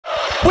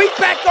We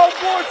back on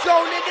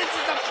WarZone, and this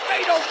is a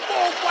fatal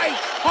four-way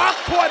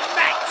hardcore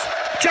match.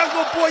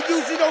 Jungle Boy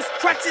using those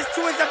crutches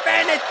to his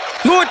advantage.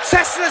 Lord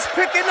Tesla's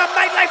picking up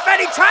Nightlife, and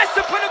he tries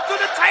to put him to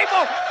the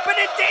table, but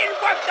it didn't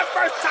work the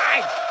first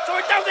time, so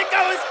it doesn't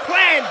go as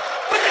planned.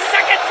 But the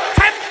second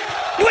attempt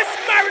was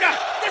murder.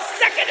 The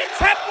second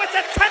attempt was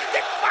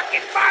attempted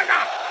fucking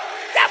murder.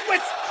 That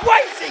was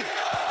crazy.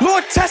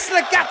 Lord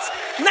Tesla got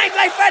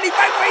Nightlife Eddie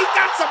right where he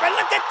got some, and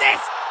look at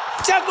this.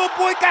 Jungle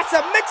Boy got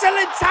some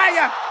Michelin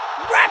tire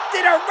wrapped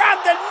it around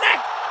the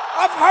neck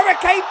of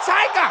Hurricane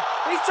Tiger.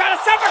 He's trying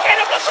to suffocate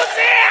him. Look who's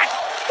here!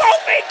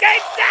 Kofi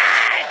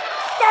Kingston!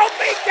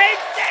 Kofi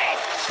Kingston!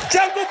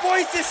 Jungle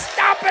Boy's just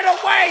stomping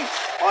away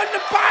on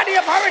the body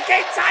of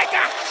Hurricane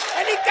Tiger.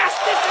 And he got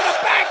this in the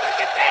bag. Look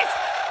at this.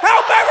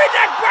 Hail Mary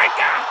neck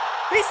breaker!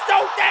 He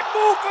stole that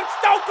move from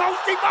Stone Cold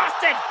Steve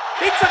Austin.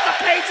 He took a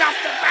page off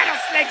the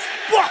Rattlesnake's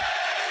book.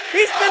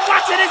 He's been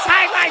watching his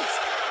highlights.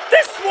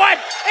 This one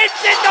is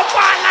in the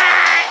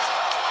wallet!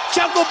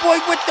 Jungle Boy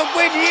with the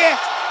win here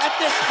at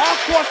this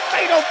hardcore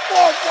fatal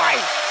four-way.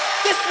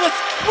 This was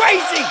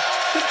crazy.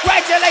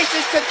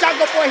 Congratulations to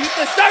Jungle Boy. He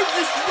deserves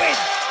this win.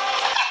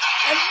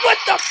 And what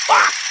the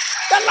fuck?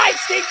 The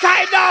lights keep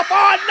cutting off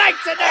all night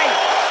today.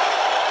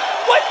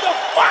 What the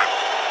fuck?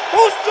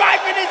 Who's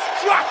driving this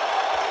truck?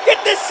 Get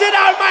this shit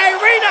out of my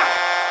arena.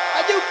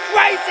 Are you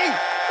crazy?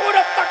 Who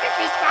the fuck is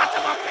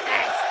responsible for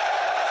this?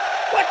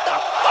 What the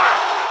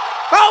fuck?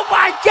 Oh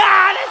my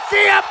God, it's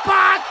CM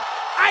Punk.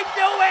 I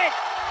knew it.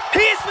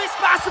 He is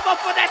responsible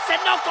for that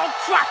Sunoco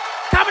truck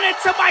coming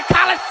into my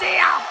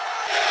Coliseum.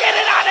 Get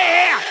it out of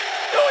here.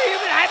 You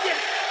even have your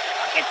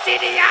fucking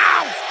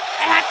CDOs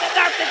and have the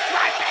nerve to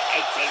drive that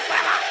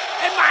 18-wheeler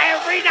in my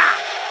arena.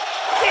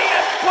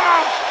 CM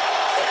Punk.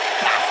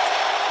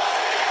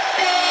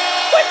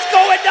 What's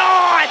going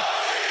on?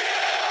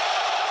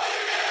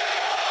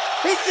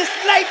 He's just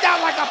laid down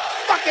like a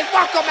fucking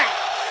welcome mat.